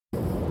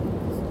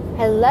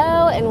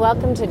Hello and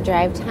welcome to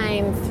Drive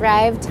Time,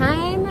 Thrive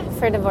Time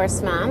for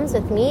Divorced Moms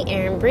with me,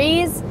 Erin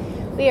Breeze.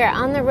 We are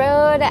on the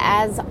road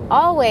as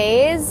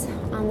always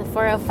on the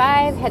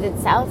 405 headed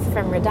south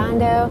from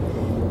Redondo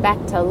back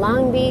to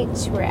Long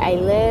Beach where I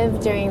live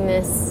during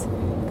this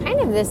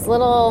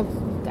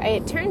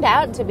it turned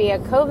out to be a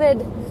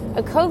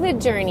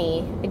COVID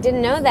journey. I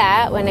didn't know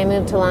that when I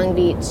moved to Long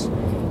Beach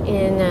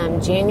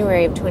in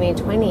January of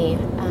 2020,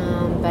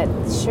 but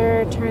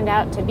sure turned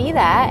out to be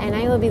that, and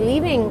I will be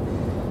leaving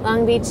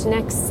Long Beach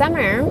next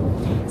summer.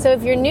 So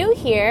if you're new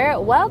here,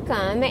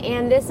 welcome.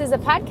 And this is a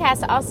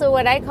podcast, also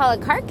what I call a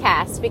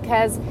carcast,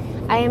 because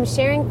I am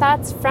sharing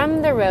thoughts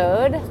from the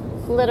road,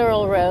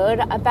 literal road,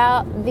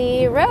 about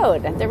the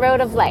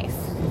road of life,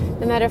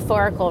 the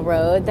metaphorical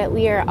road that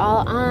we are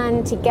all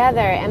on together.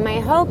 And my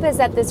hope is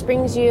that this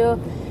brings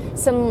you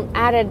some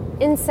added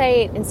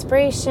insight,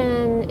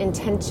 inspiration,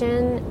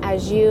 intention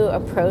as you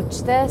approach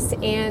this.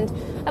 And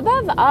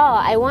above all,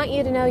 I want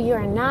you to know you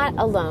are not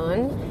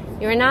alone.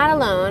 You are not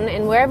alone,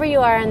 and wherever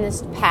you are on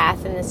this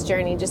path, in this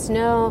journey, just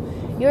know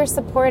you're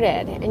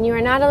supported, and you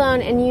are not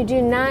alone, and you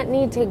do not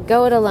need to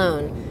go it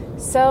alone.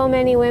 So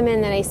many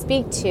women that I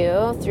speak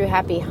to through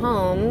Happy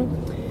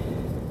Home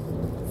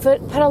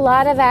put a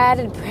lot of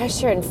added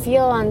pressure and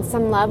feel on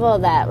some level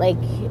that,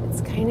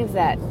 it's kind of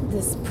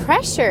this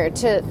pressure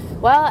to,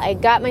 I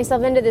got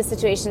myself into this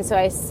situation, so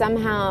I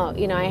somehow,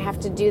 I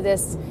have to do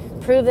this,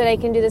 prove that I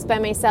can do this by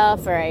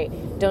myself, or I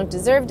don't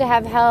deserve to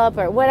have help,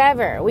 or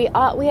whatever. We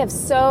have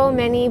so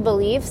many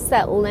beliefs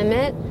that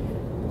limit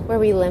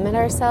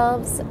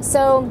ourselves.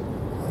 So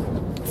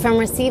from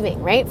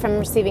receiving, right? From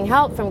receiving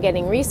help, from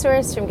getting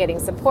resource, from getting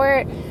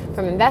support,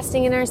 from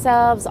investing in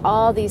ourselves,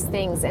 all these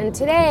things. And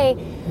today,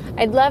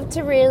 I'd love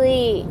to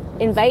really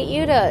invite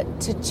you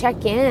to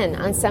check in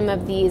on some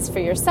of these for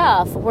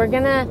yourself. We're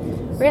gonna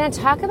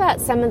talk about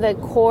some of the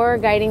core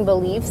guiding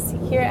beliefs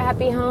here at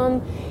Happy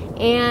Home,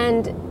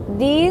 and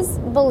these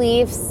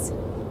beliefs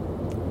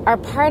are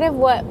part of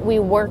what we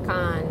work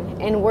on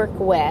and work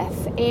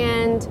with.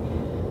 And,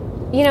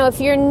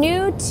 if you're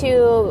new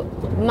to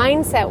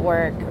mindset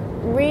work,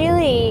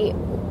 really,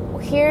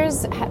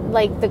 here's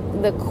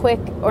the quick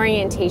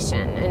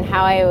orientation and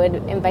how I would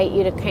invite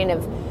you to kind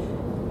of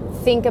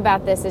think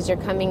about this as you're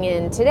coming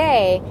in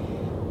today.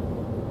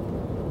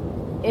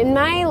 In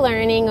my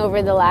learning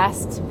over the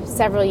last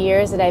several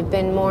years that I've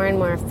been more and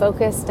more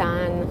focused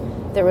on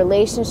the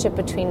relationship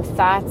between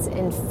thoughts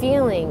and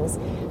feelings,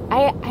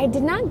 I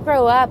did not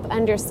grow up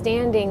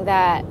understanding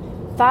that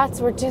thoughts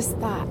were just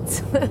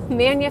thoughts,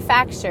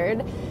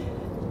 manufactured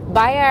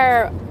by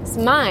our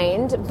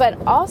mind, but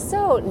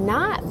also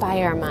not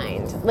by our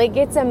mind.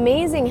 It's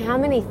amazing how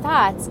many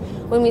thoughts,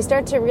 when we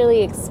start to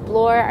really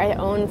explore our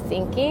own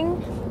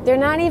thinking, they're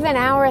not even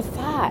our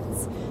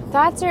thoughts.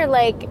 Thoughts are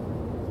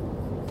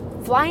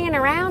flying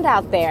around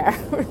out there.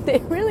 They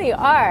really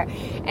are.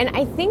 And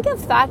I think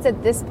of thoughts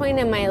at this point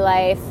in my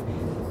life,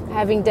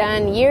 having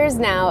done years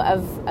now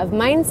of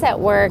mindset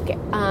work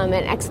and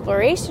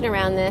exploration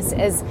around this,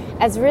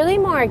 as really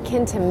more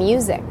akin to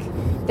music.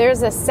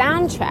 There's a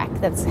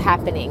soundtrack that's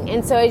happening.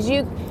 And so as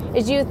you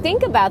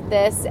think about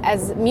this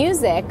as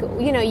music,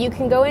 you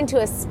can go into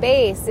a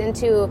space,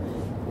 into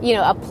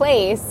a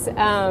place.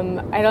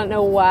 I don't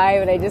know why,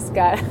 but I just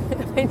got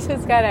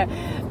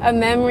a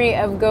memory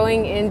of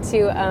going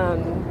into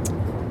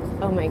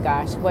oh my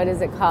gosh, what is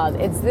it called?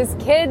 It's this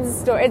kids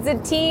store. It's a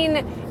teen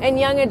and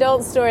young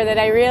adult store that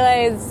I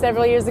realized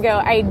several years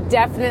ago I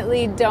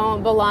definitely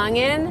don't belong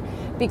in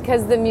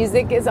because the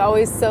music is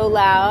always so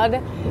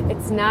loud.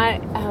 It's not,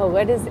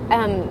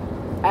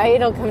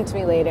 it'll come to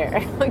me later.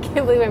 I can't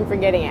believe I'm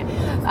forgetting it.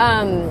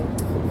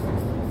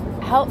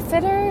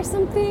 Outfitter or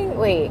something?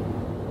 Wait.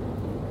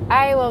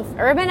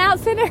 Urban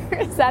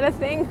Outfitter? Is that a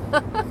thing?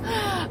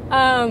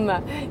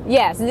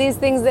 Yes, these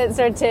things that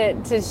start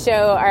to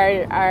show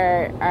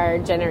our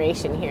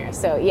generation here.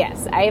 So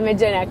yes, I am a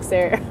Gen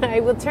Xer.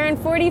 I will turn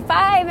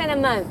 45 in a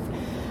month.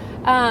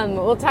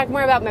 We'll talk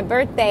more about my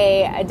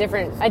birthday, a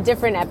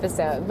different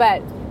episode.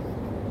 But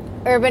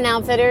Urban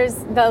Outfitters,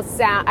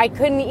 I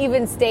couldn't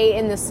even stay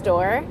in the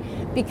store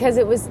because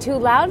it was too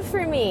loud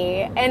for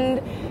me.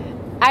 And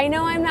I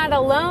know I'm not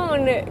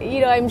alone.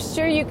 I'm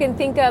sure you can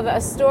think of a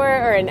store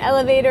or an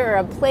elevator or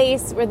a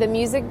place where the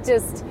music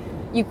just,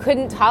 you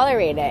couldn't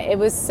tolerate it. It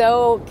was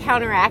so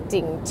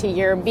counteracting to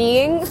your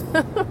being,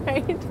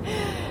 right?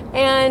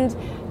 And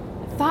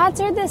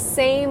thoughts are the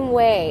same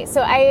way.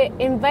 So I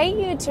invite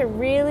you to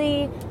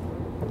really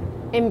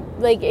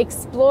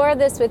explore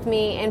this with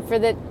me, and for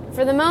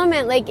the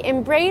moment,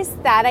 embrace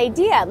that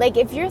idea.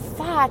 If your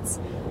thoughts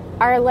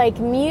are like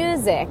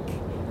music,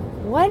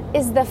 what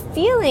is the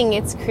feeling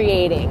it's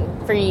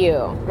creating for you,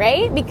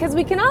 right? Because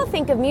we can all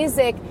think of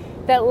music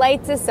that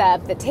lights us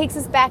up, that takes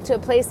us back to a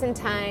place in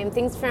time,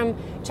 things from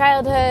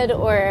childhood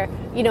or,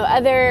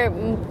 other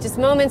just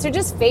moments or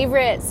just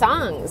favorite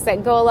songs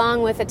that go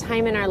along with a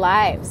time in our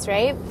lives,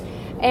 right?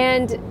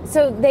 And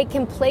so they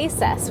can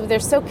place us. They're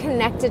so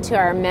connected to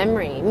our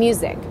memory,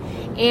 music.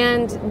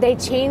 and they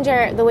change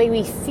the way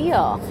we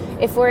feel.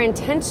 If we're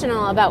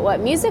intentional about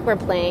what music we're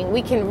playing,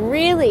 we can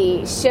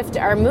really shift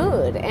our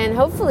mood. And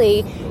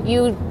hopefully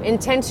you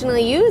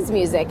intentionally use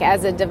music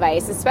as a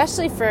device,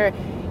 especially for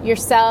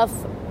yourself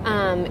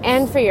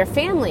and for your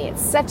family.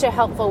 It's such a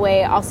helpful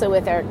way also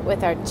with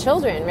our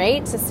children,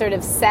 right? To sort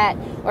of set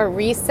or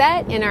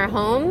reset in our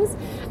homes.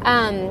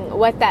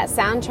 What that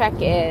soundtrack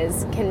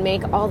is can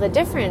make all the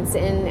difference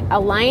in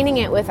aligning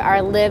it with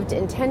our lived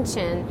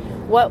intention,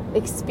 what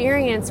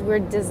experience we're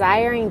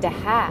desiring to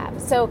have.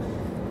 So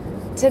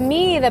to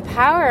me, the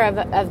power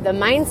of the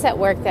mindset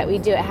work that we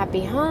do at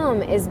Happy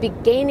Home is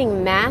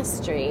gaining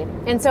mastery.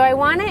 And so I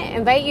want to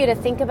invite you to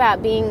think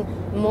about being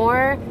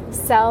more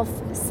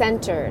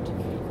self-centered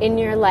in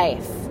your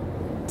life.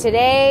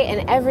 Today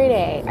and every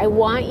day, I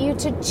want you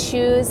to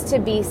choose to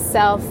be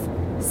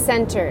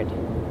self-centered.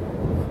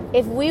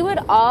 If we would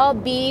all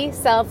be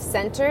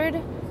self-centered,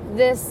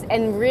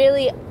 and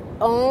really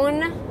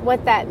own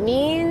what that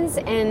means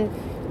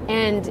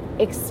and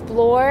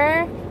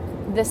explore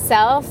the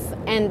self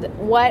and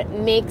what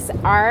makes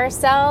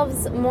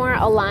ourselves more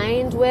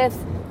aligned with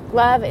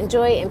love and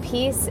joy and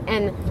peace,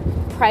 and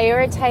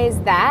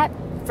prioritize that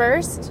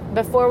first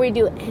before we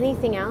do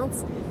anything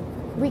else,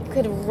 we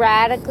could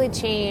radically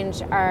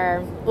change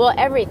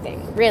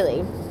everything,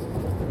 really.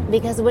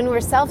 Because when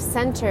we're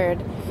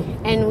self-centered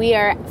and we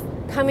are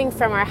coming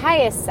from our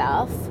highest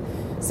self,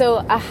 so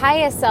a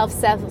highest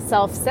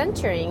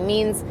self-centering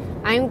means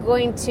I'm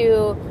going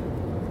to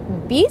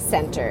be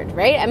centered,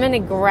 right? I'm going to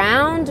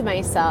ground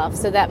myself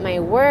so that my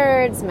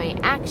words, my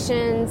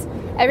actions,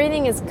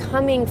 everything is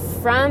coming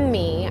from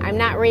me. I'm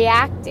not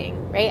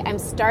reacting, right?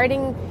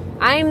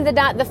 I'm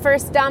the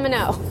first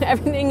domino.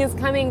 Everything is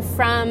coming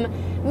from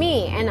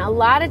me. And a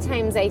lot of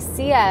times I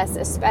see us,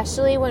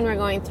 especially when we're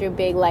going through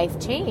big life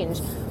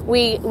change,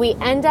 we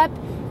end up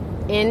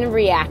in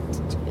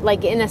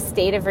a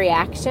state of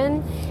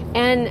reaction.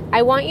 And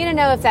I want you to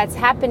know if that's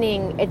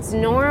happening, it's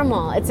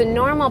normal. It's a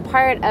normal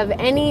part of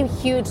any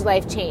huge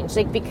life change.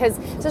 Because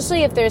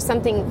especially if there's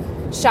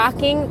something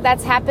shocking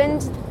that's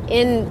happened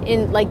in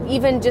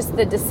even just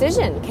the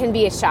decision can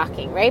be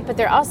shocking, right? But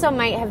there also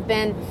might have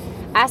been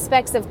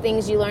aspects of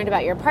things you learned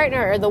about your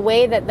partner or the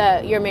way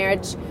that your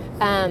marriage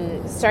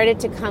started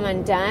to come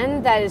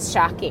undone that is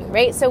shocking,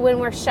 right? So when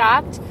we're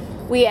shocked,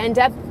 we end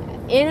up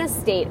in a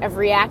state of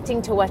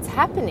reacting to what's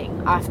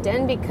happening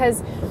often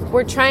because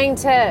we're trying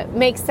to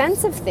make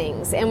sense of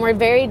things and we're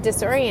very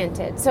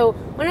disoriented. So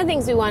one of the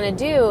things we want to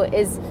do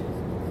is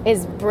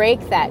break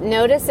that.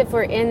 Notice if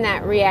we're in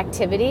that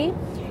reactivity,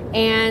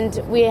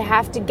 and we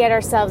have to get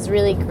ourselves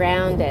really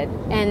grounded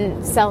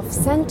and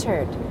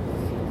self-centered,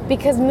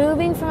 because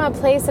moving from a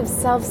place of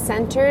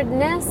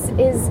self-centeredness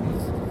is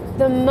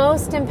the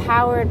most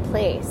empowered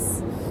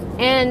place.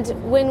 And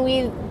when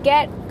we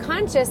get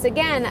conscious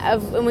again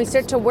of when we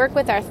start to work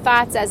with our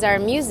thoughts as our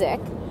music,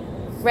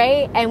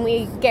 right? And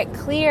we get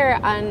clear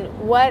on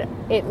what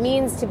it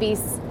means to be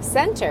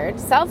centered,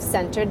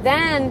 self-centered,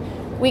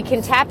 then we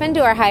can tap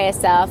into our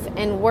highest self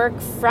and work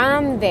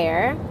from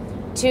there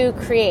to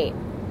create.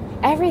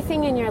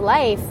 Everything in your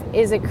life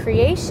is a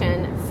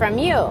creation from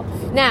you.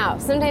 Now,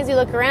 sometimes we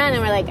look around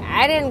and we're like,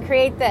 I didn't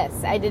create this.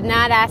 I did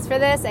not ask for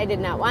this. I did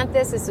not want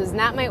this. This was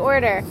not my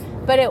order.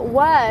 But it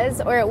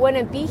was, or it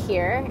wouldn't be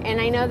here. And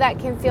I know that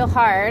can feel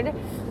hard.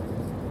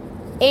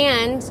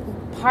 And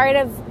part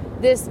of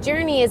this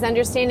journey is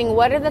understanding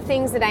what are the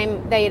things that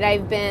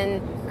I've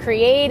been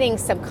creating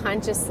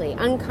subconsciously,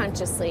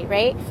 unconsciously,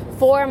 right?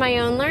 For my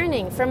own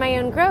learning, for my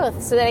own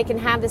growth, so that I can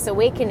have this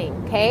awakening,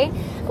 okay?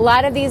 A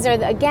lot of these are,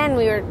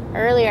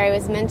 earlier I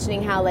was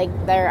mentioning how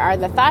there are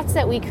the thoughts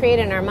that we create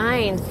in our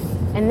mind,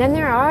 and then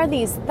there are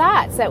these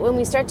thoughts that when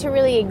we start to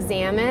really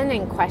examine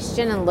and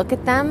question and look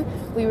at them,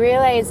 we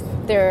realize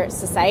they're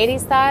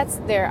society's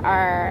thoughts, there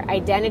are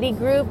identity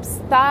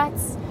groups'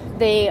 thoughts,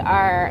 they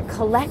are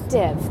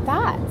collective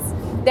thoughts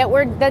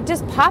that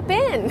just pop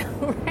in,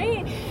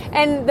 right?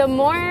 And the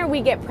more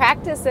we get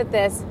practice at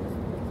this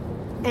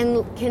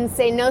and can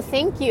say no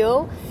thank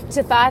you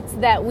to thoughts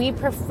that we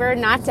prefer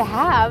not to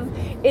have,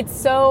 it's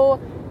so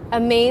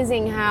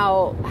amazing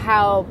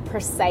how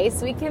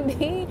precise we can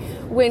be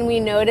when we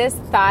notice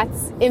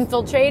thoughts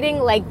infiltrating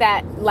like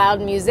that loud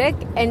music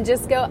and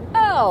just go,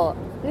 oh,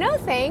 no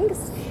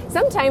thanks.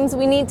 Sometimes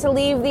we need to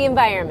leave the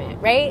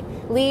environment, right?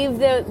 Leave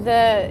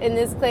the in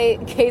this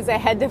case, I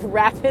had to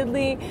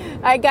rapidly,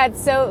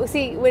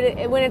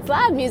 when it's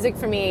loud music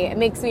for me, it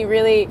makes me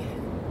really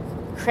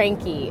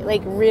cranky,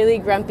 really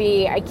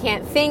grumpy. I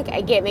can't think,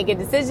 I can't make a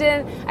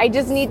decision. I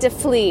just need to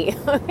flee,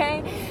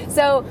 okay?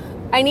 So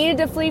I needed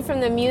to flee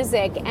from the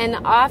music, and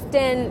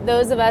often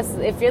those of us,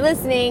 if you're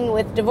listening,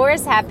 with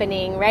divorce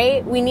happening,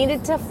 right, we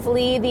needed to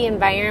flee the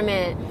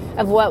environment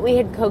of what we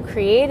had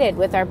co-created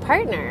with our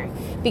partner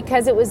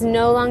because it was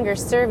no longer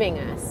serving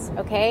us,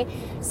 okay?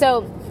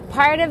 So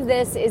part of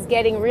this is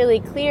getting really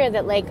clear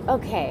that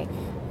okay,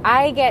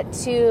 I get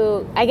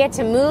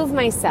to move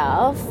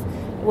myself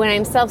when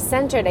I'm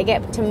self-centered, I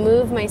get to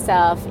move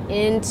myself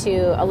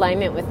into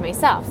alignment with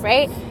myself,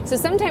 right? So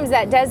sometimes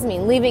that does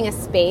mean leaving a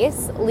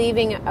space,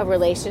 leaving a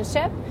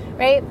relationship,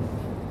 right?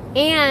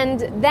 And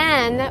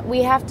then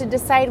we have to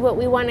decide what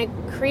we want to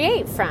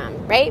create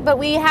from, right? But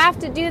we have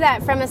to do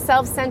that from a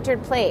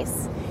self-centered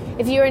place.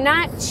 If you are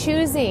not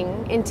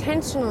choosing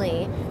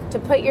intentionally to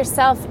put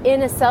yourself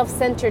in a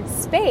self-centered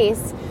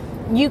space,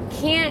 you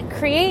can't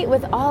create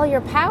with all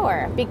your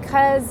power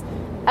because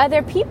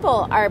other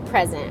people are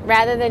present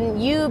rather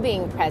than you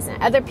being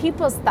present, other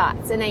people's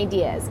thoughts and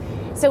ideas.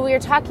 So we are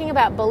talking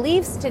about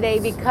beliefs today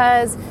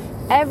because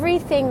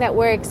everything that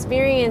we're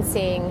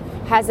experiencing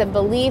has a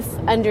belief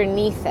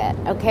underneath it,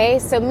 okay?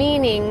 So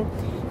meaning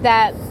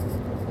that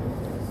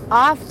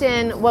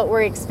often what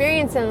we're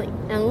experiencing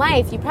in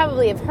life, you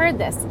probably have heard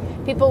this.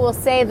 People will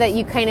say that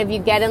you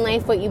get in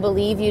life what you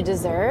believe you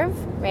deserve,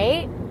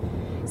 right?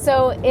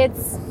 So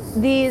it's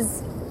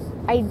these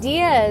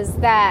ideas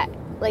that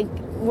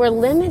we're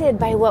limited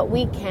by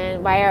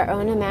by our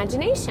own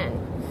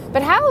imagination.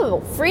 But how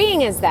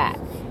freeing is that?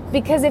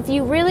 Because if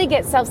you really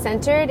get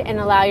self-centered and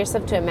allow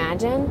yourself to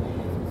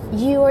imagine,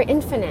 you are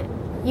infinite.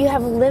 You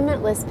have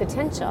limitless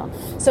potential.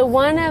 So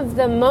one of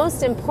the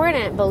most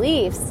important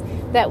beliefs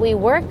that we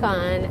work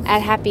on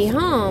at Happy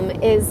Home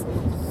is,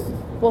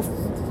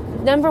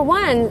 number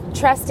one,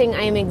 trusting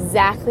I am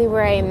exactly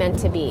where I am meant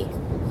to be.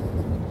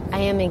 I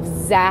am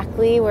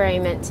exactly where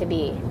I'm meant to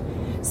be.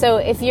 So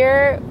if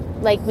you're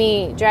like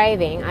me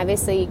driving,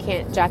 obviously you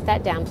can't jot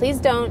that down. Please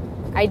don't.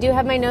 I do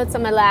have my notes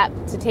on my lap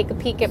to take a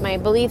peek at my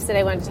beliefs that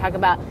I want to talk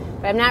about,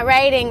 but I'm not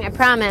writing, I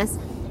promise.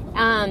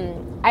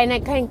 And I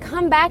can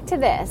come back to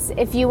this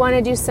if you want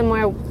to do some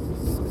more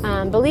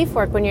belief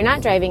work when you're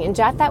not driving, and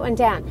jot that one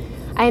down.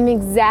 I am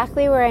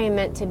exactly where I am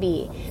meant to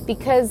be.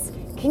 Because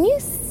can you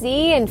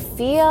see and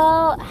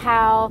feel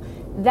how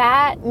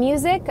that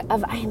music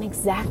of I am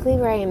exactly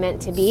where I am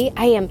meant to be,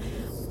 I am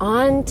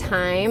on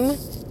time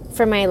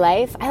for my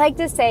life. I like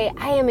to say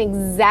I am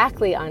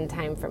exactly on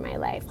time for my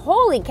life.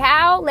 Holy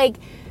cow,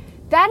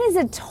 that is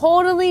a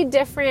totally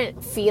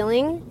different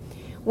feeling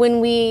when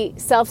we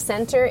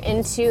self-center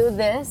into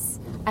this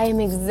I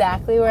am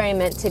exactly where I'm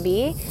meant to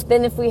be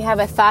than if we have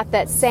a thought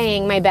that's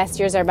saying my best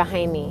years are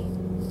behind me.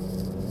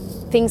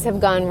 Things have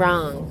gone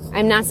wrong.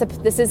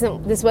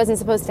 This wasn't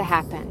supposed to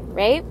happen,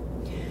 right?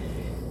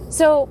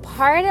 So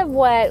part of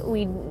what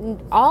we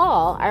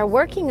all are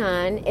working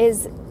on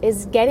is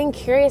getting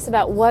curious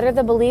about what are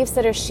the beliefs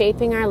that are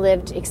shaping our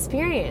lived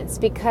experience.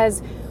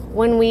 Because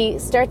when we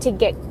start to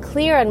get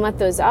clear on what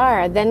those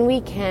are, then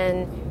we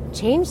can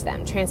change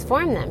them,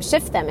 transform them,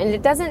 shift them. And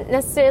it doesn't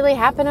necessarily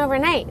happen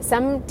overnight.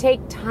 Some take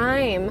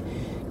time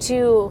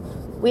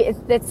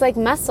it's like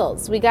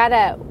muscles. We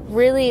gotta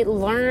really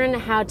learn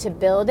how to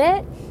build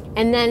it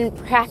and then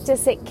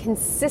practice it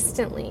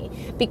consistently,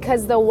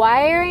 because the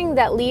wiring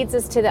that leads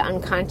us to the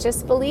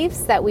unconscious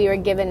beliefs that we were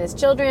given as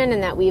children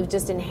and that we've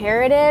just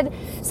inherited,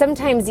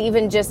 sometimes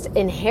even just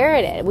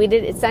inherited.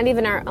 It's not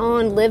even our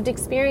own lived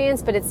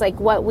experience, but it's like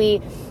what we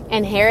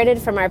inherited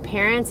from our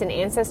parents and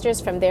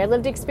ancestors from their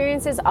lived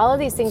experiences. All of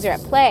these things are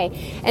at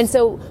play. And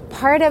so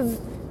part of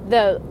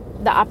the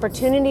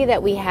opportunity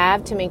that we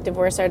have to make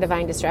divorce our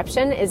divine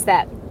disruption is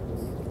that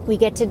we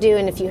get to do,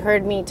 and if you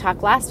heard me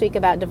talk last week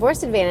about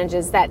divorce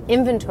advantages, that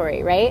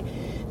inventory, right?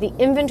 The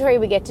inventory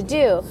we get to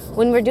do.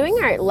 When we're doing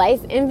our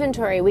life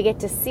inventory, we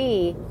get to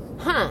see,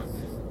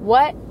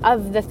 what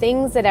of the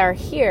things that are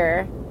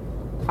here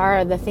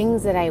are the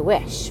things that I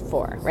wish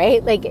for,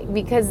 right?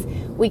 Because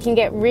we can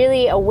get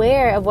really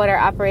aware of what our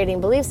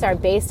operating beliefs are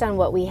based on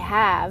what we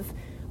have,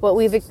 what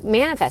we've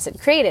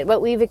manifested, created,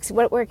 what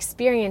we're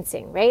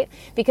experiencing, right?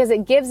 Because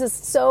it gives us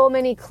so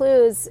many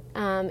clues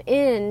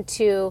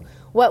into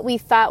what we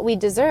thought we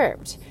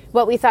deserved,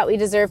 what we thought we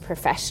deserved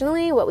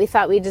professionally, what we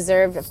thought we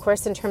deserved, of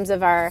course, in terms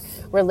of our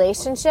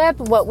relationship,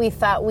 what we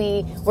thought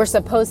we were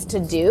supposed to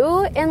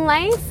do in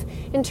life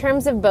in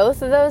terms of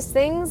both of those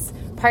things,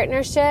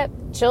 partnership,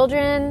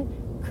 children,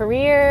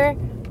 career,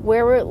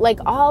 where we're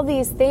all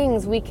these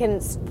things we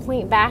can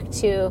point back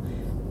to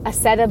a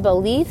set of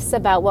beliefs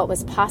about what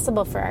was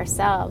possible for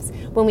ourselves.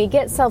 When we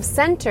get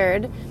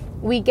self-centered,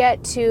 we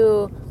get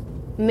to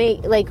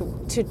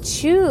to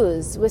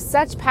choose with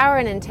such power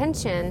and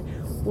intention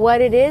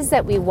what it is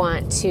that we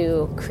want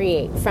to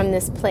create from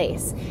this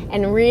place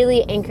and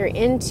really anchor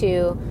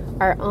into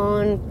our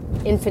own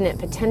infinite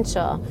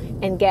potential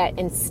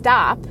and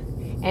stop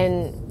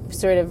and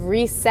sort of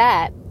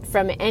reset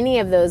from any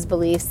of those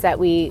beliefs that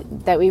we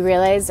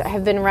realize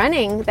have been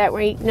running that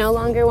we no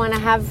longer want to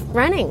have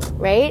running,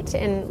 right?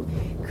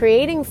 And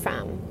creating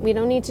from. We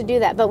don't need to do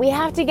that, but we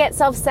have to get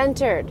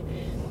self-centered.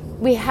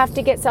 We have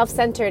to get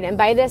self-centered. And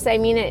by this, I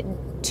mean it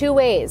two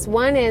ways.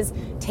 One is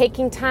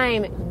taking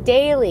time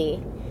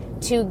daily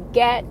to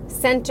get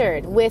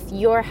centered with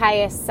your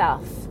highest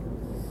self,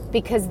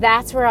 because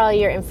that's where all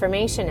your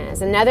information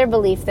is. Another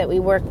belief that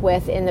we work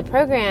with in the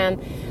program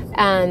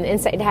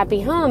inside Happy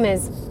Home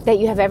is that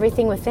you have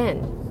everything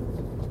within.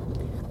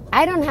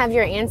 I don't have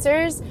your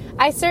answers.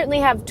 I certainly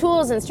have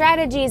tools and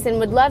strategies and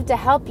would love to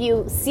help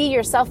you see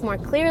yourself more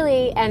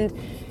clearly and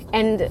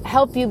and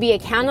help you be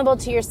accountable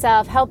to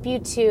yourself, help you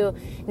to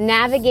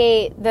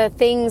navigate the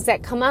things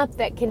that come up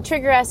that can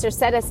trigger us or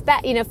set us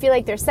back, feel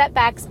like they're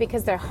setbacks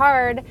because they're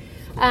hard.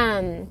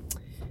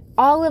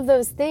 All of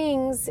those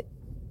things,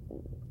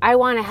 I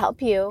want to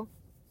help you.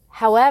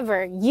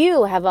 However,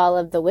 you have all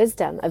of the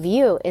wisdom of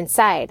you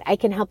inside. I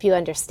can help you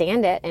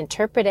understand it,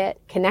 interpret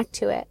it, connect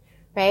to it,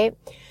 right?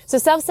 So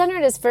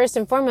self-centered is first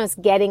and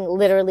foremost getting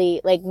literally,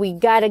 we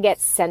got to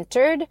get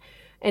centered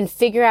and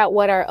figure out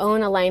what our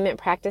own alignment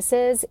practice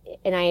is.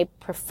 And I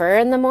prefer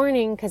in the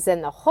morning, because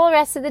then the whole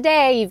rest of the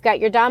day, you've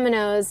got your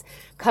dominoes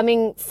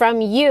coming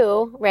from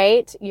you,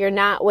 right? You're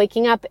not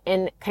waking up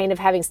and kind of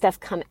having stuff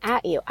come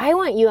at you. I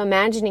want you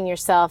imagining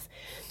yourself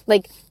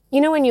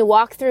when you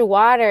walk through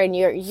water and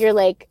you're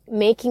like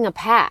making a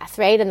path,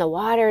 right? And the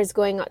water is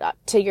going up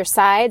to your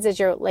sides as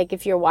you're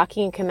if you're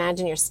walking, you can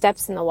imagine your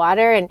steps in the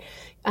water,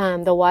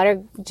 and the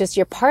water, just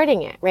you're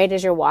parting it, right?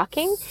 As you're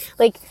walking,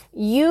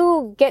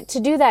 you get to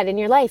do that in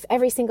your life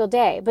every single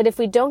day. But if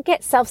we don't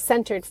get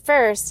self-centered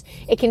first,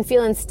 it can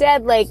feel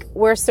instead like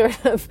we're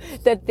sort of,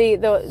 that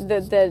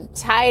the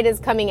tide is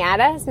coming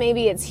at us.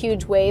 Maybe it's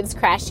huge waves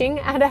crashing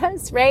at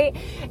us, right?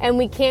 And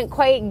we can't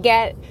quite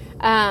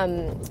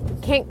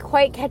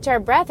catch our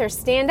breath or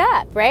stand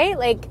up, right?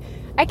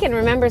 I can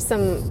remember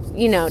some,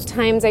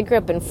 times I grew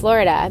up in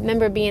Florida. I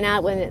remember being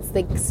out when it's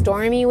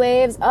stormy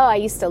waves. Oh, I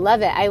used to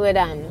love it. I would,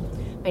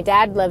 my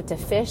dad loved to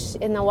fish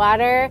in the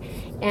water,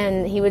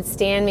 and he would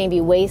stand maybe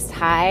waist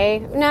high.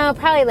 No,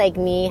 probably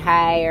knee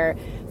high or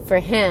for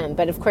him.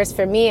 But of course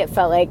for me, it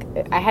felt like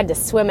I had to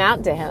swim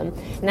out to him,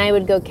 and I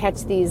would go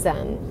catch these,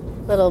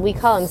 little, we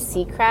call them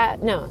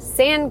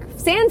sand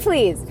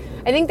fleas.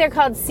 I think they're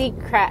called sea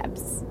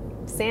crabs.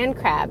 Sand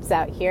crabs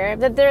out here,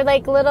 that they're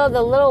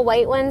the little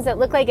white ones that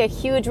look like a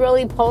huge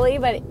roly-poly,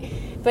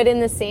 but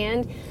in the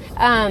sand.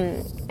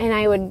 And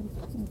I would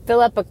fill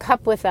up a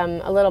cup with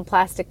them, a little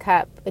plastic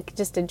cup,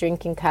 just a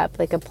drinking cup,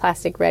 a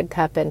plastic red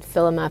cup, and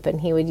fill them up,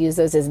 and he would use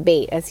those as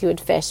bait as he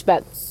would fish.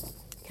 But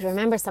I can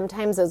remember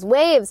sometimes those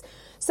waves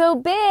so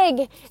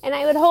big, and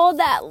I would hold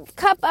that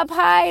cup up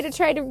high to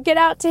try to get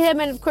out to him,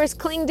 and of course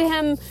cling to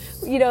him,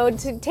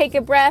 to take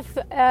a breath,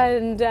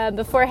 and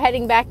before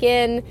heading back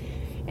in,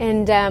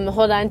 and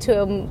hold on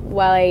to him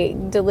while I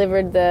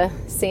delivered the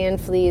sand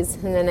fleas,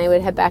 and then I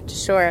would head back to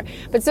shore.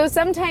 But so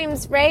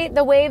sometimes, right,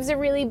 the waves are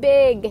really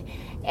big,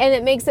 and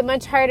it makes it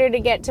much harder to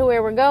get to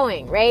where we're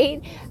going,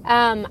 right?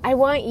 I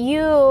want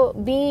you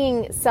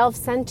being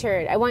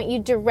self-centered. I want you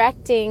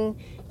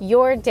directing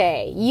your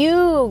day.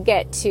 You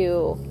get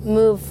to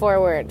move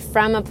forward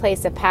from a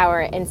place of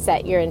power and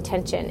set your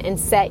intention and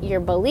set your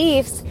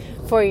beliefs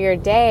for your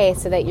day,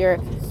 so that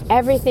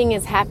everything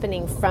is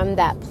happening from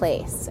that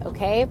place,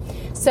 okay?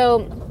 So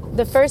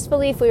the first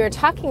belief we were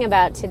talking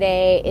about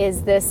today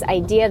is this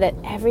idea that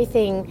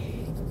everything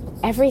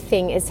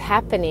is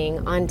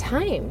happening on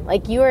time.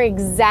 You are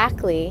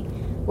exactly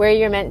where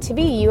you're meant to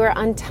be. You are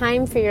on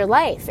time for your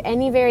life.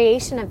 Any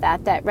variation of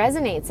that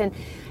resonates.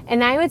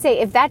 And I would say,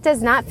 if that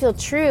does not feel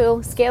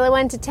true, scale of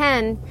 1 to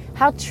 10,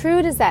 how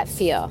true does that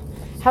feel?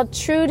 How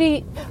true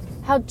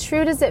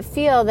does it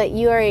feel that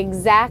you are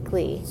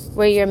exactly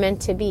where you're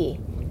meant to be?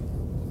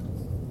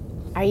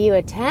 Are you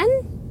a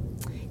 10?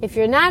 If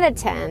you're not a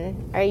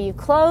 10, are you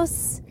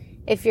close?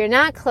 If you're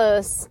not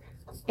close,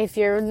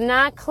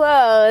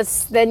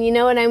 then you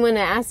know what I'm going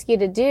to ask you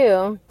to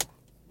do.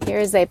 Here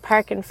as I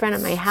park in front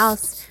of my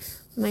house,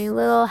 my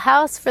little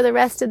house for the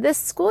rest of this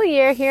school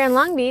year here in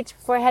Long Beach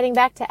before heading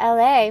back to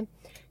LA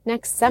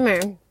next summer.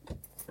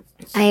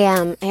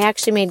 I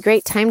actually made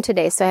great time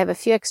today, so I have a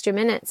few extra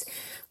minutes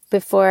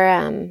before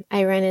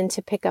I run in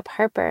to pick up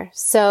Harper.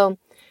 So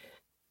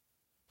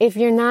if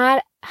you're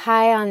not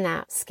high on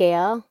that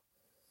scale,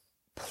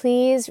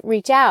 please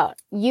reach out.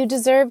 You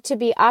deserve to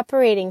be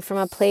operating from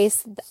a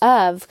place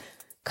of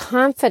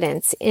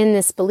confidence in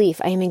this belief.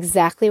 I am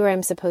exactly where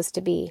I'm supposed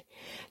to be.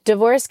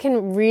 Divorce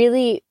can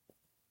really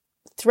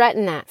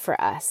threaten that for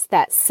us,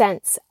 that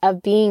sense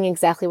of being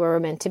exactly where we're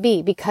meant to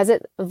be, because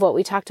of what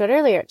we talked about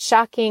earlier. It's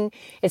shocking,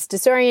 it's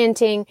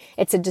disorienting,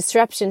 it's a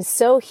disruption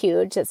so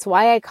huge. That's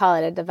why I call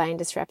it a divine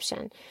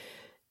disruption.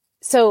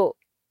 So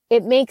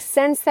it makes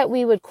sense that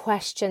we would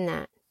question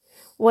that.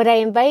 What I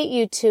invite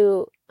you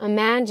to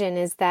imagine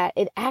is that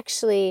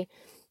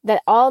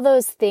that all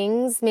those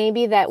things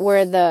maybe that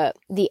were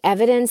the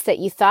evidence that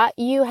you thought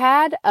you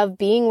had of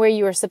being where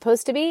you were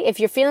supposed to be, if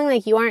you're feeling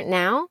like you aren't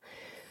now,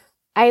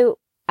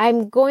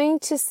 I'm going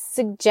to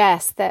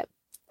suggest that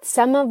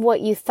some of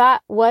what you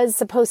thought was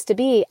supposed to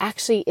be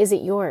actually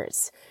isn't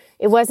yours.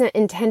 It wasn't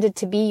intended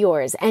to be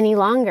yours any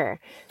longer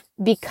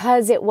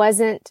because it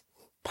wasn't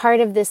part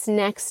of this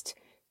next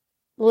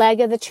leg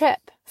of the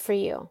trip for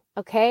you,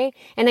 okay?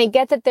 And I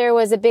get that there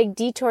was a big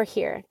detour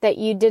here that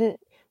you didn't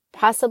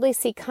possibly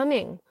see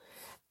coming,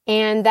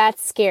 and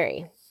that's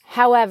scary.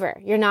 However,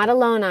 you're not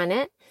alone on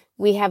it.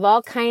 We have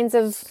all kinds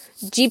of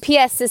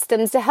GPS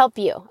systems to help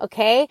you,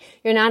 okay?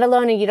 You're not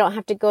alone, and you don't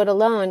have to go it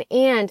alone.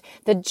 And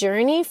the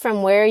journey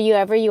from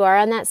wherever you are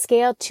on that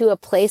scale to a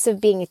place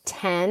of being a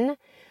 10,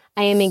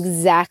 I am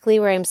exactly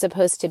where I'm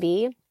supposed to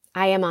be.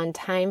 I am on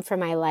time for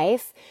my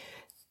life.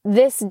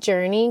 This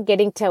journey,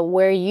 getting to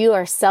where you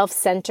are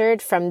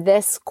self-centered from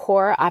this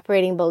core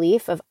operating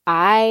belief of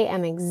I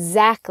am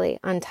exactly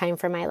on time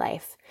for my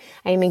life.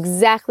 I am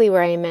exactly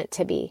where I am meant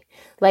to be.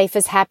 Life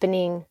is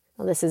happening.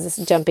 Well, this is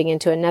jumping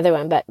into another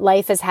one, but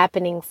life is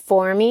happening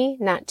for me,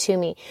 not to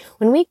me.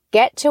 When we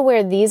get to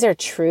where these are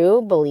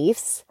true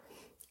beliefs,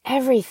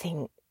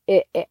 everything,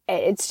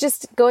 it's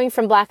just going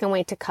from black and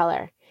white to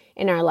color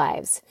in our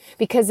lives,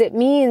 because it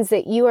means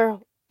that you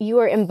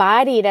are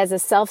embodied as a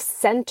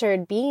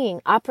self-centered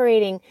being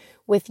operating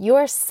with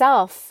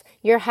yourself,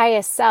 your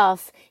highest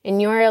self,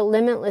 and your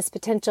limitless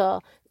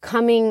potential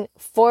coming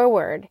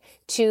forward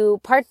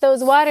to part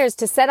those waters,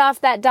 to set off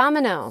that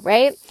domino,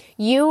 right?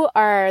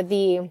 You're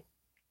the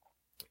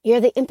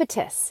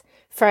impetus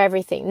for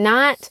everything,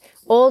 not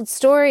old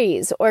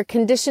stories or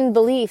conditioned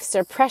beliefs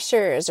or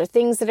pressures or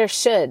things that are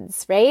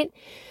shoulds, right?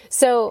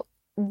 So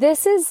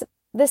this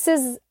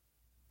is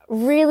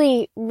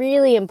really,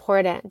 really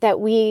important that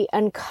we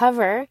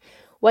uncover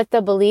what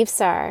the beliefs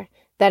are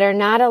that are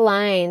not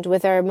aligned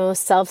with our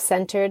most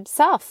self-centered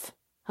self.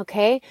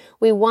 Okay?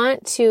 We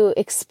want to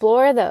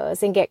explore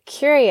those and get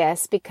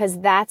curious, because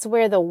that's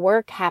where the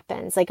work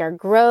happens. Like our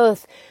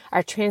growth,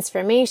 our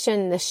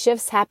transformation, the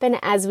shifts happen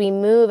as we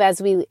move, as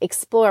we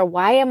explore.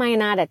 Why am I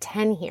not a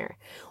 10 here?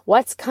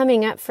 What's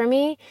coming up for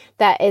me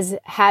that is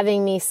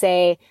having me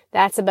say,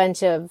 that's a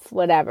bunch of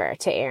whatever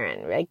to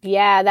Erin? Like,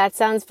 yeah, that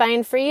sounds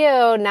fine for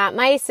you. Not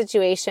my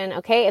situation.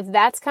 Okay. If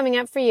that's coming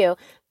up for you,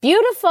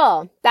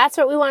 beautiful. That's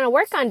what we want to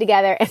work on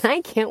together. And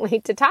I can't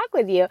wait to talk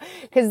with you,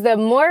 because the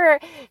more,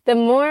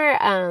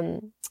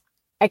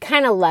 I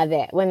kind of love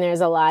it when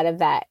there's a lot of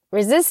that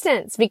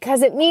resistance,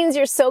 because it means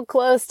you're so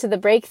close to the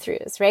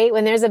breakthroughs, right?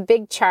 When there's a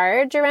big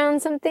charge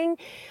around something,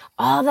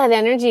 all that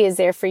energy is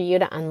there for you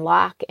to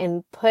unlock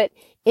and put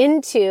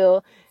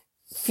into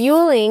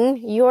fueling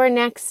your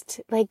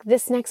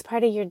this next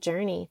part of your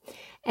journey.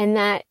 And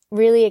that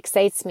really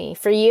excites me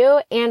for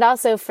you, and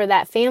also for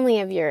that family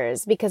of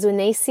yours, because when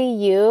they see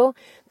you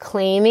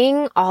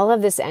claiming all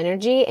of this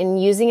energy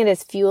and using it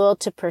as fuel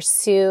to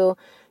pursue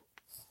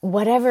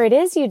whatever it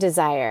is you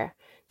desire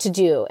to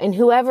do, and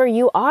whoever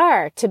you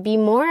are, to be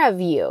more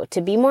of you,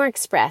 to be more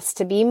expressed,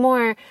 to be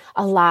more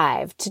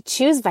alive, to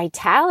choose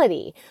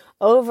vitality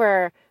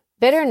over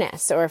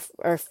bitterness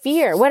or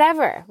fear,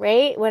 whatever,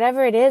 right?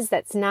 Whatever it is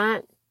that's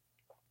not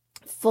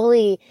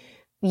fully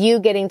you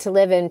getting to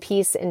live in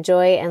peace and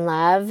joy and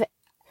love.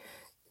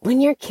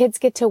 When your kids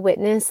get to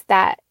witness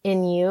that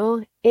in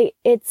you, it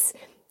is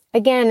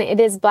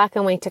black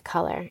and white to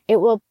color. It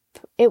will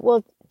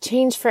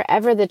change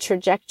forever the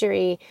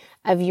trajectory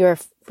of your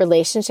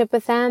relationship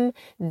with them,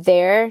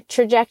 their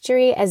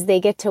trajectory, as they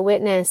get to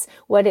witness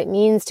what it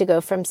means to go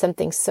from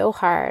something so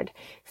hard,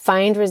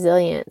 find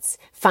resilience,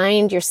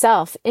 find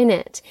yourself in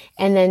it,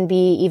 and then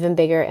be even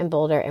bigger and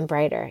bolder and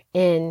brighter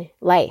in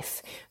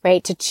life,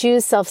 right? To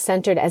choose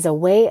self-centered as a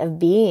way of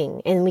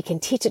being. And we can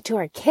teach it to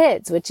our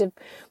kids, which of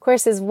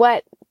course is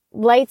what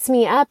lights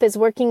me up, is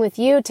working with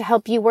you to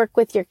help you work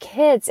with your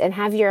kids and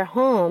have your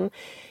home,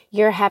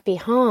 your happy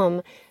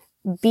home,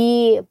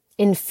 be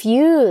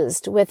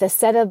infused with a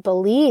set of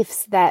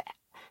beliefs that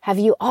have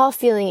you all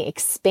feeling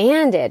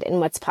expanded in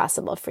what's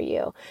possible for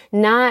you,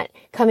 not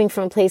coming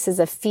from places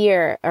of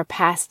fear or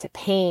past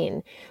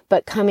pain,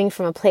 but coming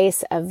from a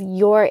place of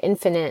your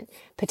infinite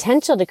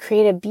potential to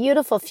create a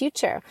beautiful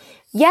future.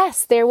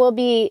 Yes, there will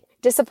be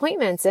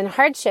disappointments and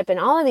hardship and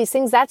all of these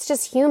things. That's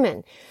just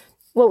human.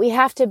 What we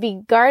have to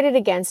be guarded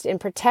against and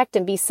protect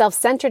and be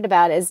self-centered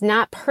about is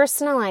not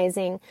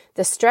personalizing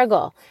the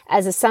struggle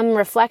as some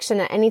reflection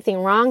that anything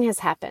wrong has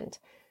happened.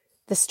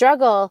 The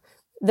struggle,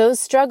 those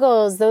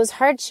struggles, those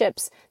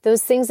hardships,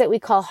 those things that we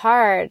call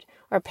hard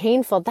or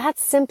painful,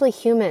 that's simply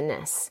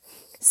humanness.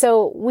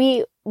 So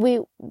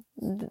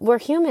we're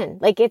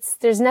human.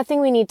 There's nothing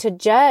we need to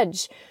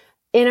judge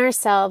in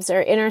ourselves or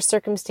in our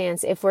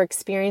circumstance if we're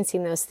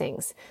experiencing those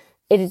things.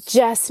 It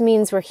just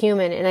means we're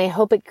human. And I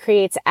hope it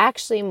creates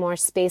actually more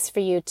space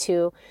for you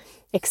to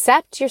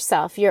accept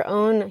yourself, your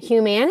own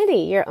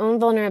humanity, your own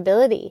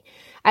vulnerability.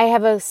 I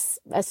have a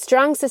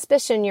strong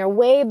suspicion you're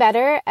way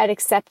better at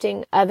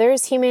accepting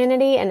others'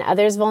 humanity and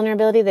others'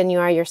 vulnerability than you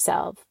are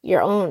yourself.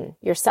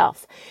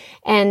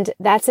 And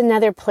that's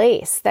another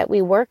place that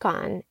we work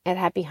on at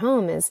Happy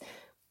Home, is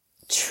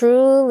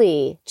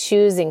truly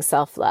choosing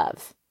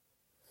self-love,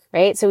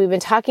 right? So we've been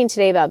talking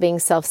today about being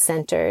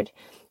self-centered,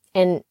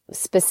 and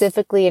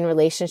specifically in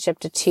relationship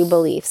to two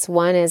beliefs.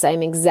 One is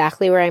I'm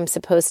exactly where I'm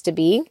supposed to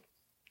be.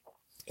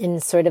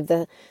 And sort of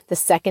the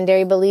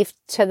secondary belief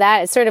to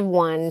that is sort of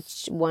one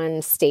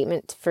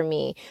statement for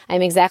me.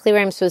 I'm exactly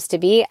where I'm supposed to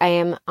be. I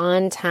am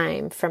on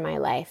time for my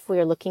life. We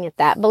are looking at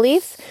that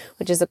belief,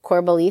 which is a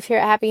core belief here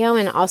at Happy Home.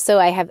 And also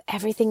I have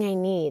everything I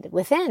need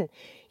within.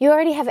 You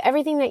already have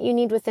everything that you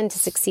need within to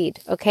succeed.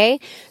 Okay.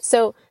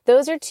 So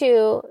those are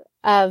two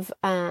I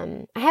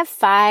have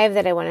 5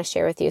 that I want to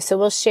share with you. So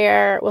we'll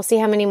see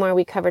how many more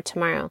we cover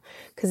tomorrow.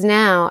 Cause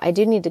now I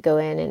do need to go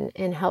in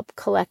and help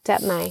collect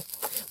up my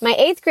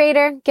 8th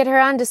grader, get her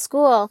on to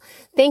school.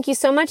 Thank you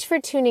so much for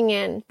tuning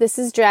in. This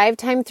is Drive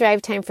Time,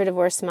 Thrive Time for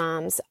Divorce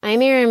Moms.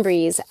 I'm Erin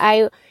Breeze.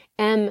 I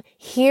am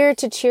here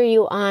to cheer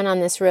you on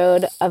this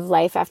road of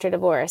life after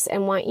divorce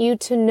and want you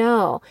to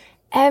know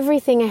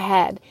everything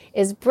ahead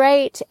is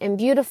bright and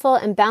beautiful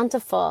and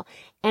bountiful.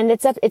 And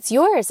it's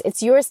yours.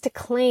 It's yours to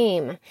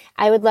claim.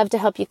 I would love to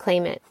help you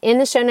claim it. In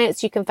the show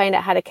notes, you can find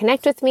out how to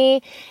connect with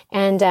me.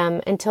 And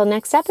until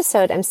next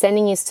episode, I'm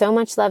sending you so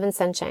much love and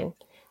sunshine.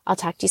 I'll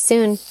talk to you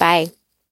soon. Bye.